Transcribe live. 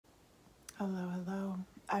Hello, hello.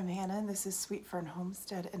 I'm Hannah and this is Sweet Fern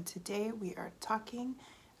Homestead, and today we are talking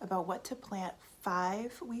about what to plant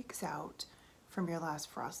 5 weeks out from your last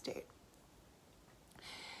frost date.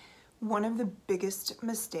 One of the biggest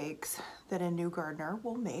mistakes that a new gardener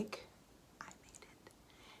will make, I made it,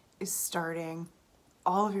 is starting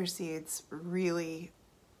all of your seeds really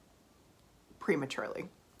prematurely.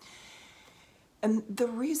 And the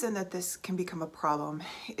reason that this can become a problem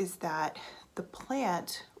is that the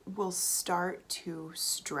plant will start to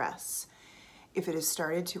stress if it is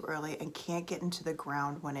started too early and can't get into the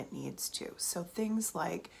ground when it needs to. So things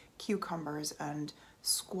like cucumbers and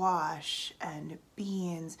squash and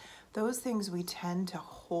beans, those things we tend to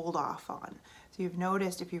hold off on. So you've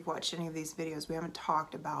noticed if you've watched any of these videos, we haven't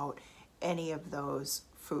talked about any of those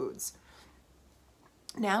foods.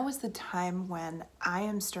 Now is the time when I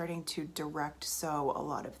am starting to direct sow a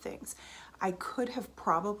lot of things. I could have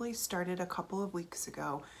probably started a couple of weeks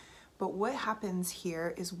ago, but what happens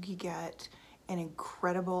here is we get an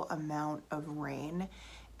incredible amount of rain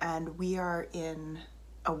and we are in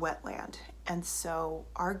a wetland. And so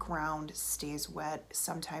our ground stays wet,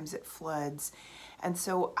 sometimes it floods. And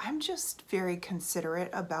so I'm just very considerate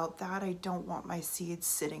about that. I don't want my seeds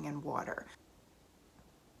sitting in water.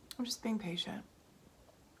 I'm just being patient.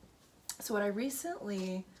 So what I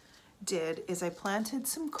recently did is I planted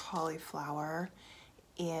some cauliflower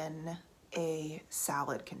in a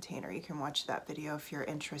salad container. You can watch that video if you're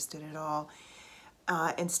interested at all.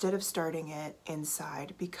 Instead of starting it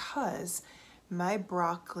inside, because my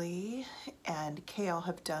broccoli and kale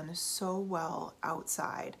have done so well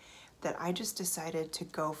outside that I just decided to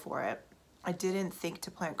go for it. I didn't think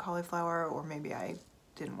to plant cauliflower, or maybe I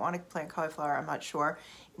didn't want to plant cauliflower, I'm not sure,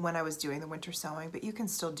 when I was doing the winter sowing, but you can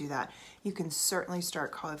still do that. You can certainly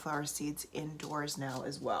start cauliflower seeds indoors now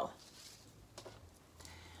as well.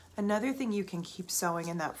 Another thing, you can keep sowing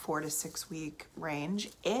in that 4 to 6 week range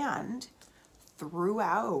and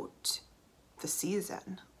throughout the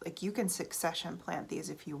season. Like, you can succession plant these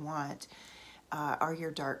if you want, are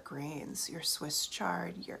your dark greens, your Swiss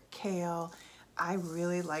chard, your kale. I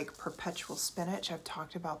really like perpetual spinach. I've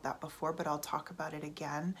talked about that before, but I'll talk about it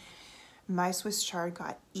again. My Swiss chard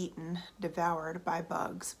got eaten, devoured by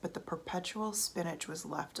bugs, but the perpetual spinach was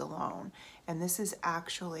left alone. And this is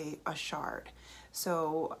actually a chard.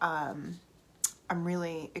 So I'm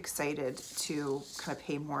really excited to kind of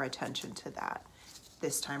pay more attention to that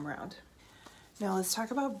this time around. Now let's talk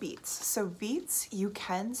about beets. So beets, you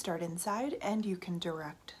can start inside and you can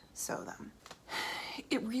direct sow them.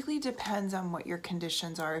 It really depends on what your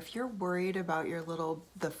conditions are. If you're worried about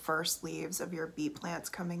the first leaves of your beet plants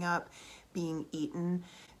coming up being eaten,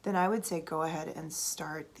 then I would say go ahead and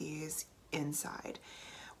start these inside.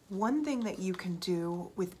 One thing that you can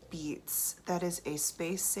do with beets that is a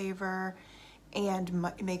space saver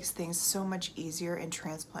and makes things so much easier in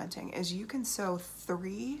transplanting is you can sow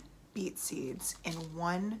 3 beet seeds in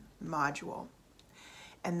one module.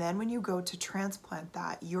 And then when you go to transplant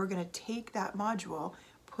that, you're gonna take that module,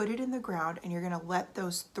 put it in the ground, and you're gonna let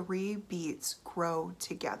those 3 beets grow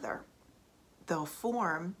together. They'll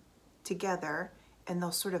form together and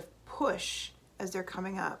they'll sort of push as they're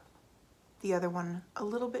coming up, the other one a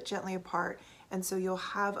little bit gently apart. And so you'll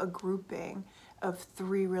have a grouping of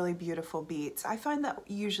 3 really beautiful beets. I find that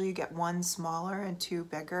usually you get 1 smaller and 2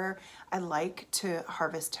 bigger. I like to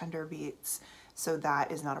harvest tender beets, so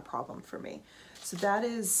that is not a problem for me. So that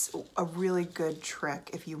is a really good trick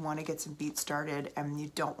if you want to get some beets started and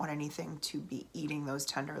you don't want anything to be eating those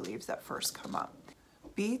tender leaves that first come up.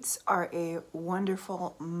 Beets are a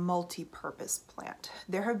wonderful multi-purpose plant.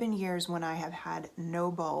 There have been years when I have had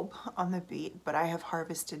no bulb on the beet, but I have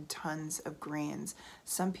harvested tons of greens.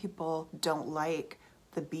 Some people don't like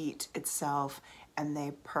the beet itself and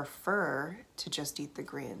they prefer to just eat the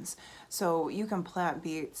greens. So you can plant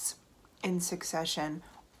beets in succession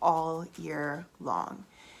all year long.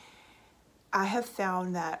 I have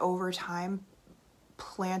found that over time,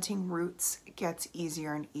 planting roots gets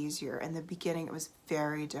easier and easier. In the beginning, it was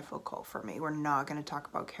very difficult for me. We're not going to talk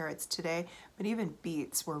about carrots today, but even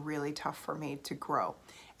beets were really tough for me to grow.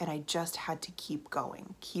 And I just had to keep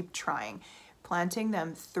going, keep trying. Planting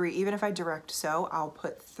them 3, even if I direct sow, I'll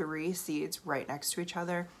put 3 seeds right next to each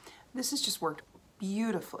other. This has just worked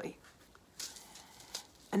beautifully.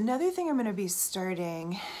 Another thing I'm going to be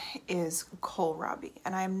starting is kohlrabi,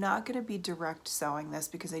 and I'm not going to be direct sowing this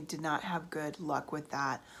because I did not have good luck with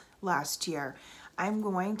that last year. I'm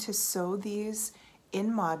going to sow these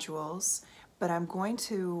in modules, but I'm going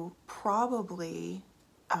to probably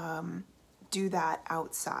do that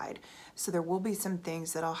outside. So there will be some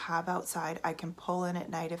things that I'll have outside I can pull in at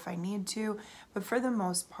night if I need to, but for the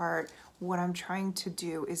most part, what I'm trying to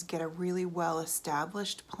do is get a really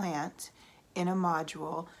well-established plant in a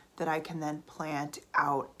module that I can then plant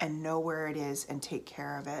out and know where it is and take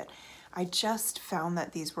care of it. I just found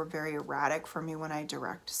that these were very erratic for me when I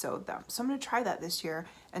direct sowed them. So I'm gonna try that this year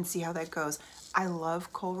and see how that goes. I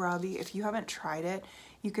love kohlrabi. If you haven't tried it,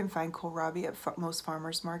 you can find kohlrabi at most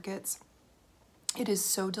farmers markets. It is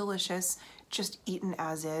so delicious, just eaten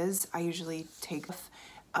as is. I usually take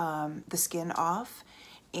the skin off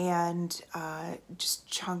and just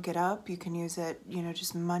chunk it up. You can use it, you know,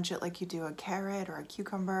 just munch it like you do a carrot or a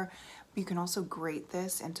cucumber. You can also grate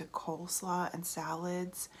this into coleslaw and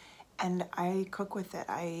salads, and I cook with it.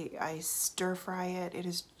 I stir fry it. It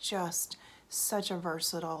is just such a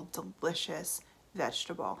versatile, delicious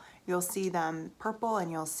vegetable. You'll see them purple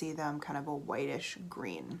and you'll see them kind of a whitish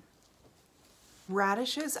green.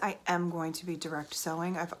 Radishes, I am going to be direct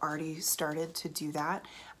sowing. I've already started to do that.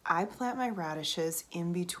 I plant my radishes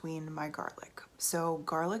in between my garlic. So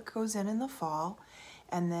garlic goes in the fall,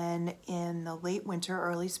 and then in the late winter,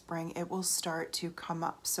 early spring, it will start to come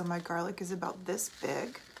up. So my garlic is about this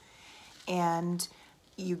big, and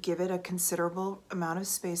you give it a considerable amount of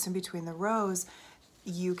space in between the rows,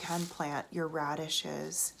 you can plant your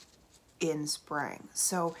radishes in spring.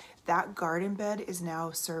 So that garden bed is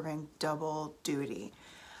now serving double duty.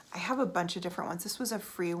 I have a bunch of different ones. This was a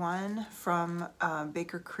free one from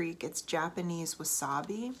Baker Creek. It's Japanese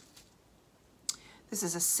wasabi. This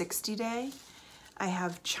is a 60-day. I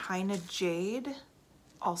have China Jade,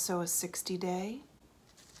 also a 60-day.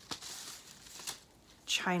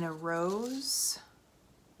 China Rose.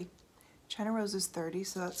 China Rose is 30,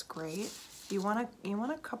 so that's great. You want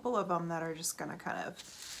a couple of them that are just gonna kind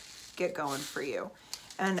of get going for you.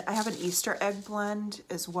 And I have an Easter egg blend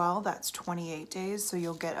as well. That's 28 days, so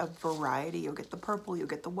you'll get a variety. You'll get the purple, you'll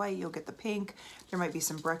get the white, you'll get the pink. There might be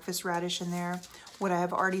some breakfast radish in there. What I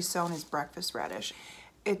have already sown is breakfast radish.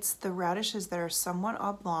 It's the radishes that are somewhat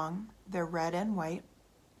oblong. They're red and white.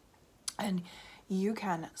 And you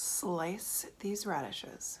can slice these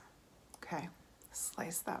radishes. Okay,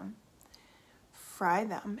 slice them. Fry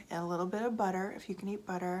them in a little bit of butter, if you can eat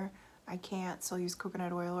butter. I can't, so I'll use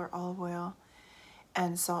coconut oil or olive oil,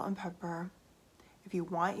 and salt and pepper. If you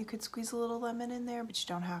want, you could squeeze a little lemon in there, but you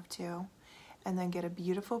don't have to. And then get a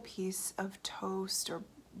beautiful piece of toast or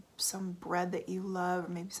some bread that you love, or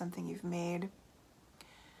maybe something you've made.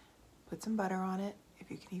 Put some butter on it,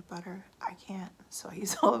 if you can eat butter. I can't, so I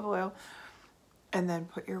use olive oil. And then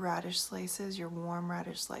put your radish slices, your warm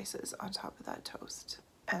radish slices, on top of that toast.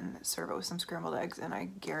 And serve it with some scrambled eggs, and I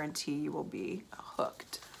guarantee you will be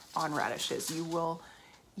hooked on radishes. You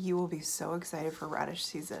will be so excited for radish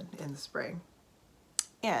season in the spring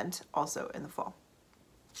and also in the fall.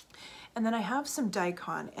 And then I have some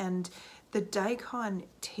daikon, and the daikon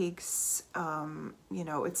takes, you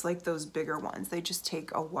know, it's like those bigger ones. They just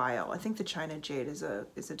take a while. I think the China Jade is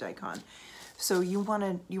a daikon. So you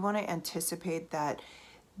wanna anticipate that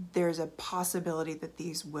there's a possibility that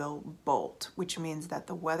these will bolt, which means that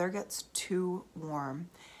the weather gets too warm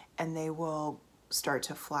and they will start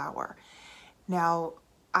to flower. Now,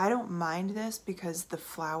 I don't mind this because the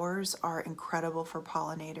flowers are incredible for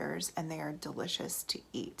pollinators and they are delicious to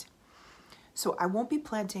eat. So I won't be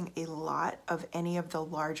planting a lot of any of the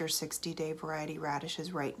larger 60-day variety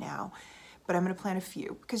radishes right now, but I'm gonna plant a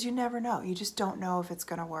few because you never know. You just don't know if it's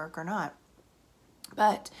gonna work or not.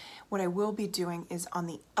 But what I will be doing is on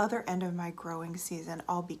the other end of my growing season,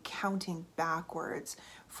 I'll be counting backwards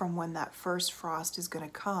from when that first frost is gonna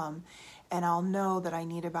come, and I'll know that I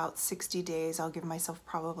need about 60 days, I'll give myself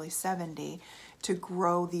probably 70, to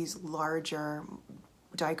grow these larger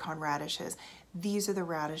daikon radishes. These are the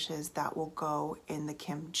radishes that will go in the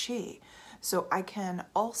kimchi. So I can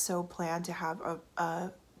also plan to have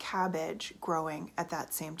a cabbage growing at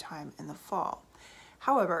that same time in the fall.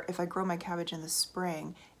 However, if I grow my cabbage in the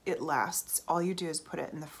spring, it lasts. All you do is put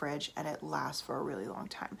it in the fridge and it lasts for a really long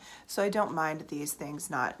time. So I don't mind these things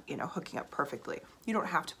not, you know, hooking up perfectly. You don't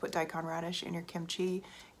have to put daikon radish in your kimchi.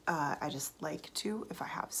 I just like to if I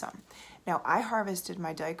have some. Now, I harvested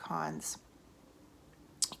my daikons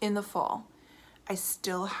in the fall. I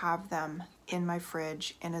still have them in my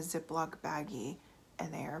fridge in a Ziploc baggie,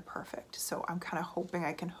 and they are perfect. So I'm kind of hoping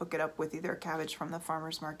I can hook it up with either a cabbage from the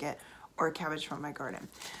farmer's market or a cabbage from my garden.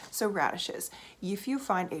 So radishes, if you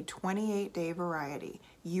find a 28-day variety,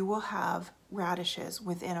 you will have radishes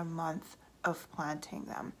within a month of planting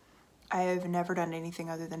them. I have never done anything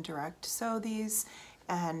other than direct sow these,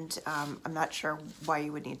 and I'm not sure why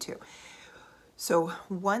you would need to. So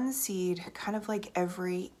one seed, kind of like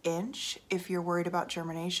every inch. If you're worried about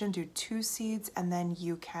germination, do 2 seeds, and then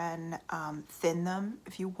you can thin them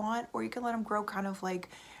if you want, or you can let them grow kind of like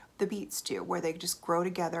the beets do, where they just grow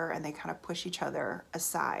together and they kind of push each other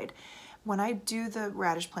aside. When I do the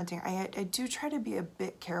radish planting, I do try to be a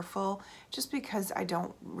bit careful, just because I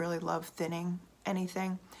don't really love thinning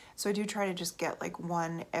anything. So I do try to just get like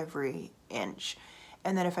 1 every inch.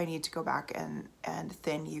 And then if I need to go back and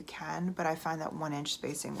thin, you can, but I find that 1 inch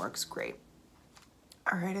spacing works great.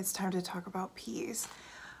 All right, it's time to talk about peas.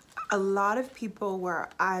 A lot of people where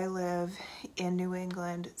I live in New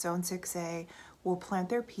England, Zone 6A, will plant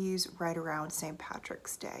their peas right around St.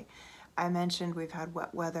 Patrick's Day. I mentioned we've had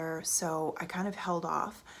wet weather, so I kind of held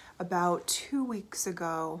off. About 2 weeks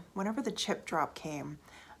ago, whenever the chip drop came,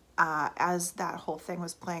 as that whole thing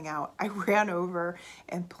was playing out, I ran over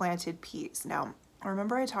and planted peas. Now,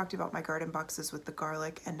 remember I talked about my garden boxes with the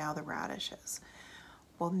garlic and now the radishes.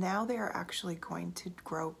 Well, now they are actually going to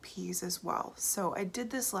grow peas as well. So I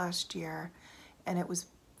did this last year and it was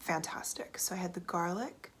fantastic. So I had the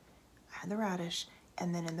garlic, I had the radish,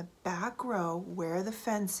 and then in the back row where the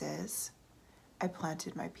fence is, I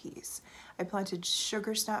planted my peas. I planted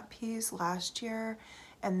sugar snap peas last year,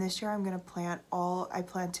 and this year I'm gonna plant I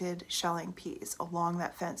planted shelling peas along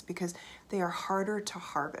that fence because they are harder to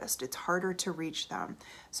harvest. It's harder to reach them.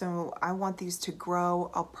 So I want these to grow.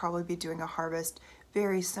 I'll probably be doing a harvest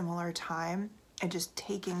very similar time and just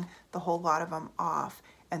taking the whole lot of them off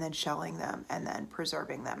and then shelling them and then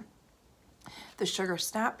preserving them. The sugar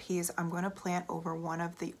snap peas I'm going to plant over one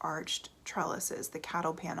of the arched trellises, the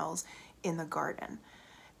cattle panels in the garden.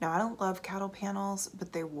 Now, I don't love cattle panels,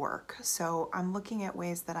 but they work. So I'm looking at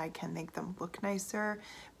ways that I can make them look nicer.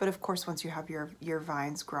 But of course, once you have your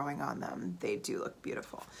vines growing on them, they do look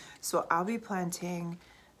beautiful. So I'll be planting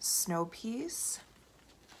snow peas.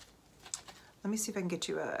 Let me see if I can get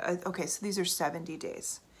you okay, so these are 70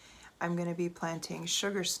 days. I'm gonna be planting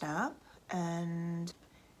sugar snap, and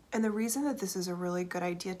the reason that this is a really good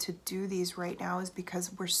idea to do these right now is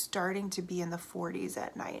because we're starting to be in the 40s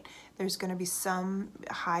at night. There's going to be some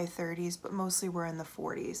high 30s, but mostly we're in the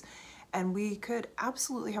 40s. And we could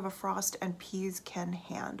absolutely have a frost, and peas can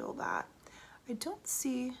handle that. I don't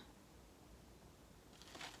see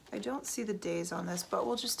the days on this, but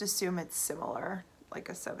we'll just assume it's similar, like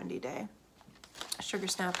a 70-day sugar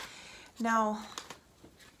snap. Now,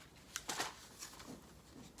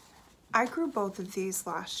 I grew both of these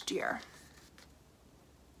last year.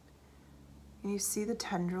 And you see the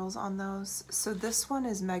tendrils on those? So this one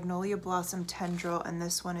is Magnolia Blossom Tendril and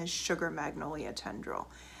this one is Sugar Magnolia Tendril.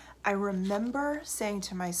 I remember saying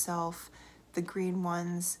to myself, the green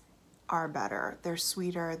ones are better. They're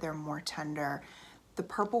sweeter, they're more tender. The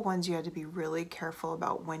purple ones you had to be really careful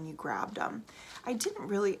about when you grabbed them. I didn't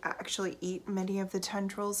really actually eat many of the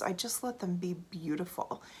tendrils. I just let them be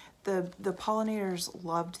beautiful. The pollinators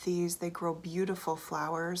loved these. They grow beautiful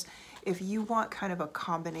flowers. If you want kind of a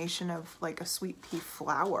combination of like a sweet pea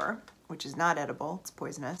flower, which is not edible, it's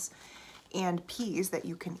poisonous, and peas that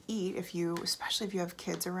you can eat, especially if you have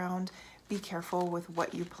kids around, be careful with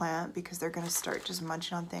what you plant because they're gonna start just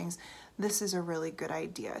munching on things. This is a really good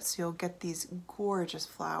idea. So you'll get these gorgeous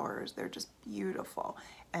flowers. They're just beautiful.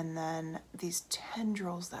 And then these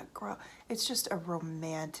tendrils that grow. It's just a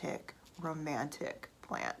romantic, romantic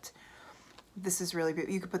plant. This is really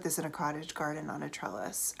beautiful. You could put this in a cottage garden on a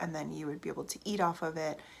trellis and then you would be able to eat off of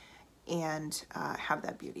it and have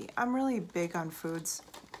that beauty. I'm really big on foods.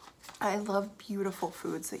 I love beautiful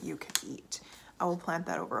foods that you can eat. I will plant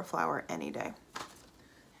that over a flower any day.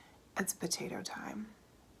 It's potato time.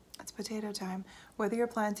 It's potato time. Whether you're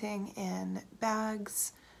planting in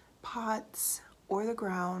bags, pots, or the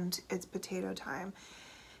ground, it's potato time.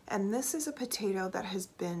 And this is a potato that has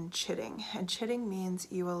been chitting. And chitting means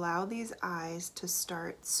you allow these eyes to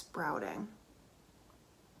start sprouting.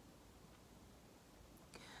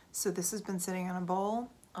 So this has been sitting on a bowl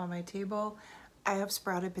on my table. I have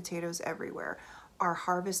sprouted potatoes everywhere. Our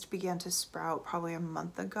harvest began to sprout probably a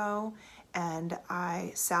month ago, and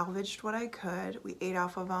I salvaged what I could. We ate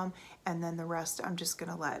off of them, and then the rest I'm just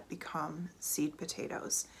gonna let become seed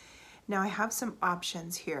potatoes. Now I have some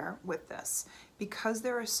options here with this. Because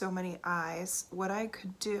there are so many eyes, what I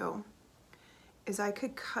could do is I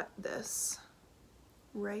could cut this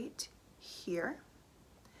right here,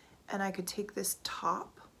 and I could take this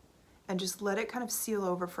top and just let it kind of seal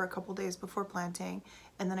over for a couple days before planting,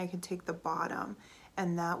 and then I could take the bottom,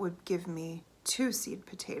 and that would give me 2 seed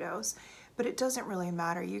potatoes. But it doesn't really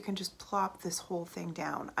matter. You can just plop this whole thing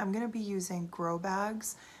down. I'm gonna be using grow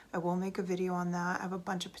bags. I will make a video on that. I have a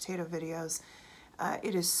bunch of potato videos.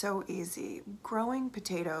 It is so easy. Growing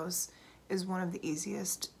potatoes is one of the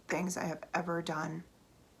easiest things I have ever done.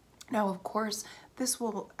 Now, of course, this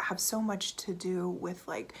will have so much to do with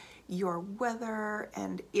like your weather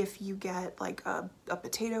and if you get like a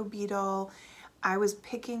potato beetle. I was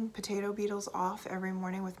picking potato beetles off every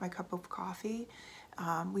morning with my cup of coffee.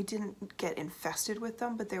 We didn't get infested with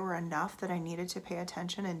them, but they were enough that I needed to pay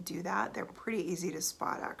attention and do that. They're pretty easy to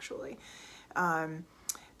spot, actually.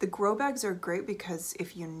 The grow bags are great because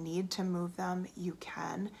if you need to move them, you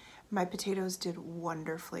can. My potatoes did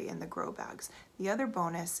wonderfully in the grow bags. The other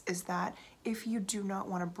bonus is that if you do not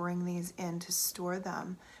want to bring these in to store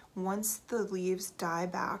them, once the leaves die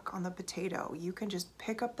back on the potato, you can just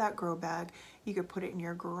pick up that grow bag. You could put it in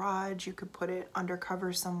your garage, you could put it under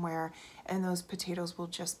cover somewhere, and those potatoes will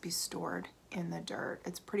just be stored in the dirt.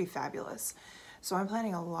 It's pretty fabulous. So I'm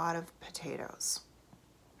planting a lot of potatoes.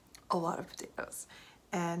 A lot of potatoes.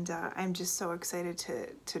 And I'm just so excited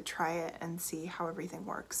to try it and see how everything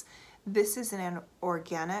works. This is an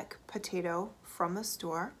organic potato from the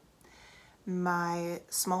store. My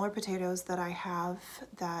smaller potatoes that I have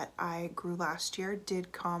that I grew last year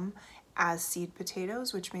did come as seed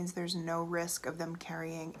potatoes, which means there's no risk of them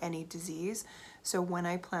carrying any disease. So when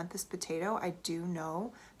I plant this potato, I do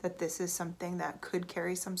know that this is something that could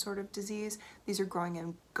carry some sort of disease. These are going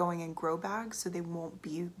in grow bags, so they won't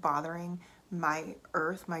be bothering my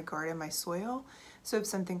earth, my garden, my soil. So if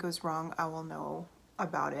something goes wrong, I will know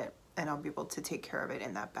about it and I'll be able to take care of it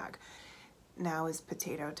in that bag. Now is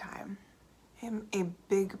potato time. I'm a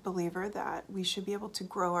big believer that we should be able to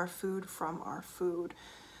grow our food from our food.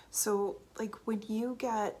 So like when you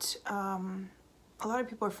get, a lot of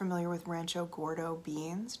people are familiar with Rancho Gordo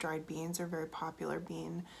beans. Dried beans are a very popular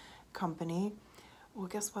bean company. Well,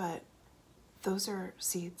 guess what? Those are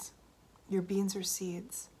seeds. Your beans are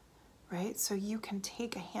seeds, right? So you can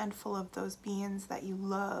take a handful of those beans that you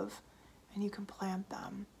love and you can plant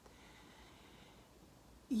them.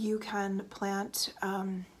 You can plant,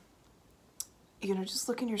 you know, just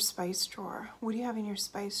look in your spice drawer. What do you have in your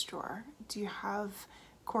spice drawer? Do you have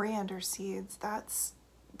coriander seeds? That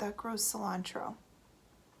grows cilantro.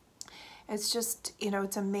 It's just, you know,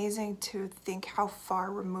 it's amazing to think how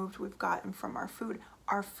far removed we've gotten from our food.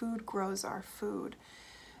 Our food grows our food.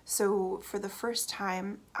 So for the first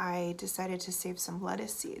time, I decided to save some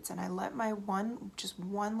lettuce seeds, and I let my just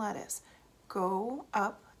one lettuce go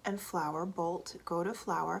up and flower, bolt, go to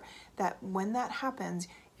flower, that when that happens,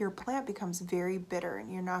 your plant becomes very bitter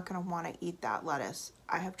and you're not going to want to eat that lettuce.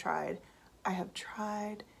 I have tried.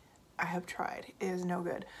 It is no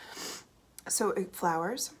good. So it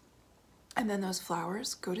flowers, and then those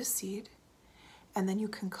flowers go to seed, and then you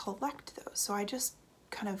can collect those. So I just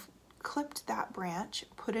kind of clipped that branch,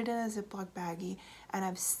 put it in a Ziploc baggie, and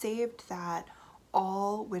I've saved that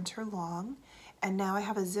all winter long. And now I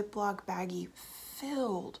have a Ziploc baggie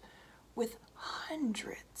filled with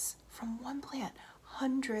hundreds, from one plant,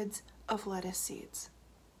 hundreds of lettuce seeds.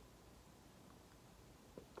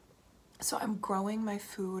 So I'm growing my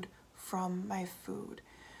food from my food.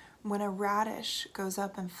 When a radish goes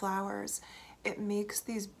up and flowers, it makes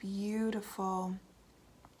these beautiful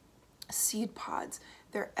seed pods.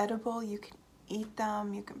 They're edible, you can eat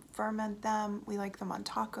them, you can ferment them. We like them on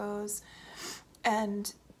tacos.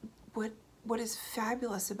 And what is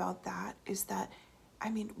fabulous about that is that, I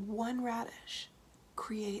mean, one radish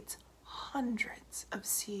creates hundreds of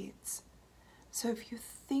seeds. So if you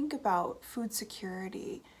think about food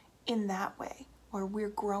security in that way, where we're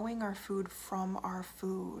growing our food from our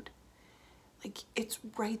food, like it's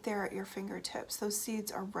right there at your fingertips. Those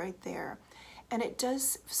seeds are right there. And it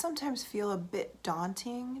does sometimes feel a bit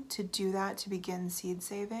daunting to do that, to begin seed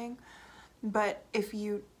saving. But if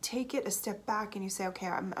you take it a step back and you say, okay,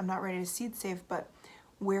 I'm not ready to seed save, but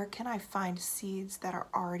where can I find seeds that are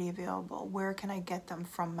already available? Where can I get them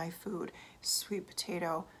from my food? Sweet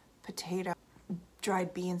potato,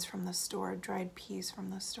 dried beans from the store, dried peas from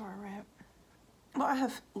the store, right? Well, I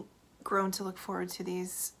have grown to look forward to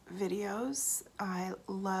these videos. I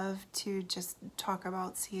love to just talk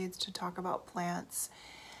about seeds, to talk about plants.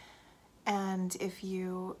 And if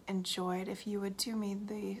you enjoyed, if you would do me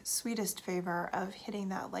the sweetest favor of hitting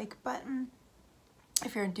that like button.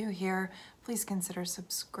 If you're new here, please consider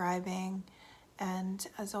subscribing. And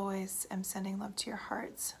as always, I'm sending love to your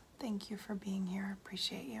hearts. Thank you for being here.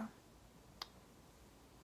 Appreciate you.